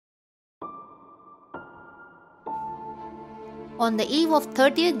On the eve of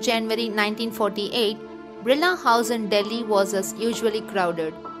 30th January 1948, Birla House in Delhi was as usually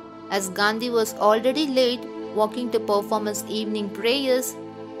crowded. As Gandhi was already late, walking to perform his evening prayers,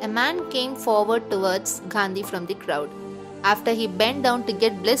 a man came forward towards Gandhi from the crowd. After he bent down to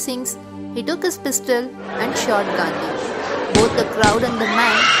get blessings, he took his pistol and shot Gandhi. Both the crowd and the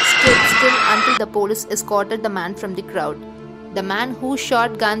man stood still until the police escorted the man from the crowd. The man who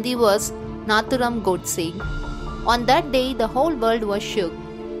shot Gandhi was Nathuram Godse. On that day, the whole world was shook.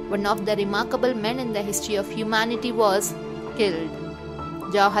 One of the remarkable men in the history of humanity was killed.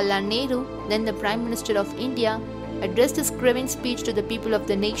 Jawaharlal Nehru, then the Prime Minister of India, addressed his scrivening speech to the people of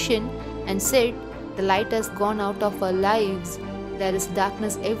the nation and said, "The light has gone out of our lives. There is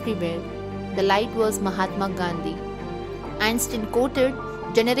darkness everywhere." The light was Mahatma Gandhi. Einstein quoted,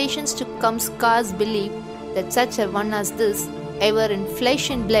 "Generations to come scars believe that such a one as this, ever in flesh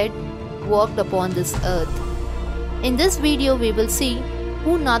and blood, walked upon this earth." In this video, we will see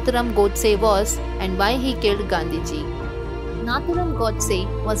who Nathuram Godse was and why he killed Gandhiji. Nathuram Godse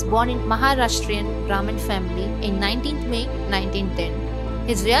was born in Maharashtrian Brahmin family in 19th May 1910.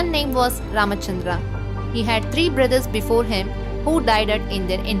 His real name was Ramachandra. He had 3 brothers before him who died in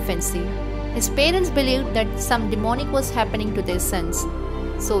their infancy. His parents believed that some demonic was happening to their sons.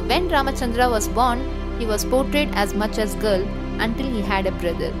 So when Ramachandra was born, he was portrayed as much as girl until he had a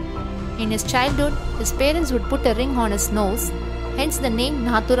brother. In his childhood, his parents would put a ring on his nose, hence the name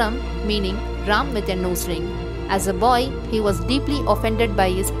Nathuram, meaning Ram with a nose ring. As a boy, he was deeply offended by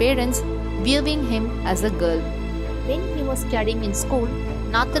his parents viewing him as a girl. When he was studying in school,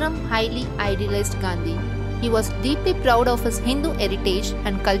 Nathuram highly idealized Gandhi. He was deeply proud of his Hindu heritage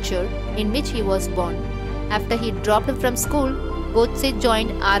and culture in which he was born. After he dropped from school, Godse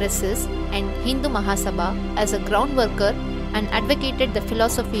joined RSS and Hindu Mahasabha as a ground worker and advocated the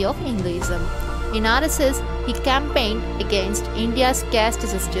philosophy of Hinduism. In RSS, he campaigned against India's caste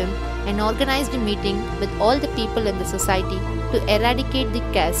system and organized a meeting with all the people in the society to eradicate the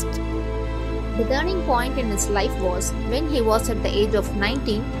caste. The turning point in his life was when he was at the age of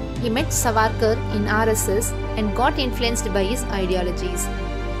 19, he met Savarkar in RSS and got influenced by his ideologies.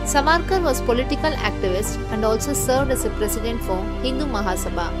 Savarkar was a political activist and also served as a president for Hindu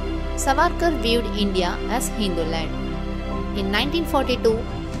Mahasabha. Savarkar viewed India as Hindu land. In 1942,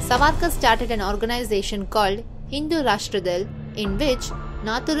 Savarkar started an organization called Hindu Rashtradal, in which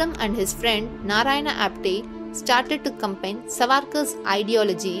Nathuram and his friend Narayana Apte started to campaign Savarkar's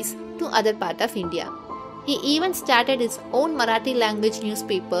ideologies to other parts of India. He even started his own Marathi language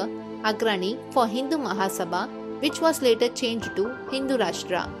newspaper, Agrani, for Hindu Mahasabha, which was later changed to Hindu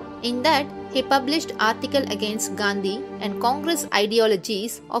Rashtra. In that, he published articles against Gandhi and Congress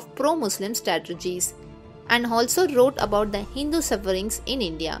ideologies of pro-Muslim strategies, and also wrote about the Hindu sufferings in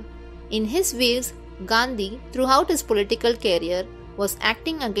India. In his views, Gandhi, throughout his political career, was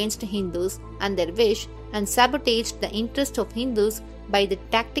acting against Hindus and their wish and sabotaged the interest of Hindus by the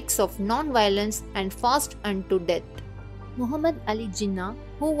tactics of non-violence and fast unto death. Muhammad Ali Jinnah,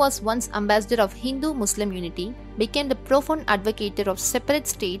 who was once ambassador of Hindu-Muslim unity, became the profound advocate of separate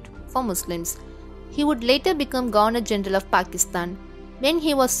state for Muslims. He would later become Governor General of Pakistan. When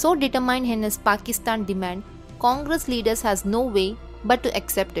he was so determined in his Pakistan demand, Congress leaders has no way but to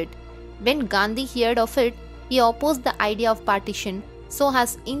accept it. When Gandhi heard of it, he opposed the idea of partition, so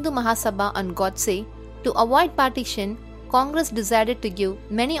as Hindu Mahasabha and Godse. To avoid partition, Congress decided to give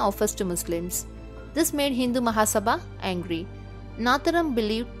many offers to Muslims. This made Hindu Mahasabha angry. Nathuram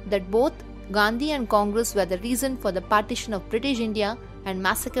believed that both Gandhi and Congress were the reason for the partition of British India and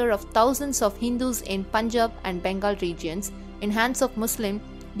massacre of thousands of Hindus in Punjab and Bengal regions in hands of Muslims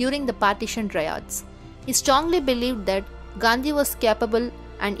during the partition riots. He strongly believed that Gandhi was capable,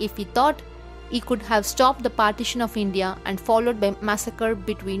 and if he thought, he could have stopped the partition of India and followed by massacre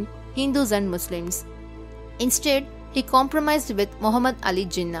between Hindus and Muslims. Instead, he compromised with Muhammad Ali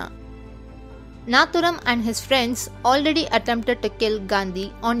Jinnah. Nathuram and his friends already attempted to kill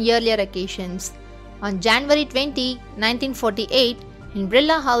Gandhi on earlier occasions. On January 20, 1948, in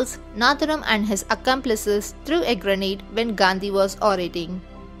Birla House, Nathuram and his accomplices threw a grenade when Gandhi was orating.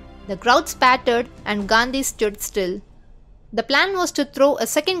 The crowd spattered and Gandhi stood still. The plan was to throw a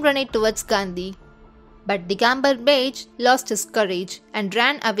second grenade towards Gandhi, but Digambar Bej lost his courage and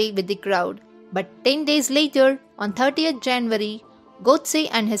ran away with the crowd. But 10 days later, on 30th January, Godse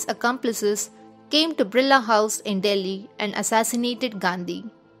and his accomplices came to Birla House in Delhi and assassinated Gandhi.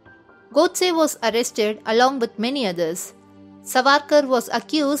 Godse was arrested along with many others. Savarkar was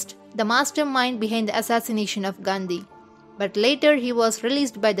accused the mastermind behind the assassination of Gandhi, but later he was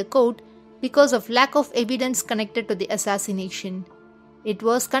released by the court because of lack of evidence connected to the assassination. It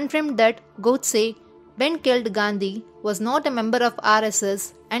was confirmed that Godse Ben killed Gandhi was not a member of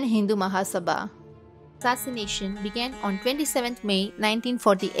RSS and Hindu Mahasabha. Assassination began on 27 May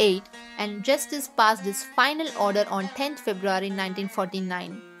 1948 and justice passed its final order on 10 February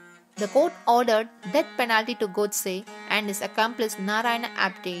 1949. The court ordered death penalty to Godse and his accomplice Narayana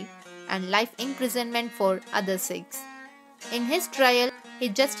Apte and life imprisonment for other Sikhs. In his trial, he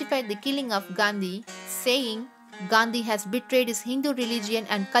justified the killing of Gandhi, saying Gandhi has betrayed his Hindu religion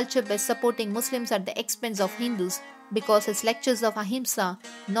and culture by supporting Muslims at the expense of Hindus because his lectures of ahimsa,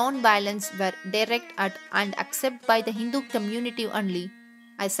 non-violence, were direct at and accepted by the Hindu community only.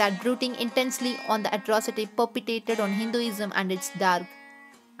 I sat brooding intensely on the atrocity perpetrated on Hinduism and its dark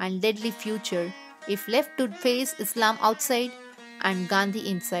and deadly future if left to face Islam outside and Gandhi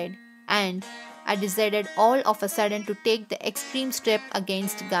inside. And I decided all of a sudden to take the extreme step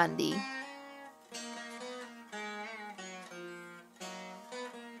against Gandhi.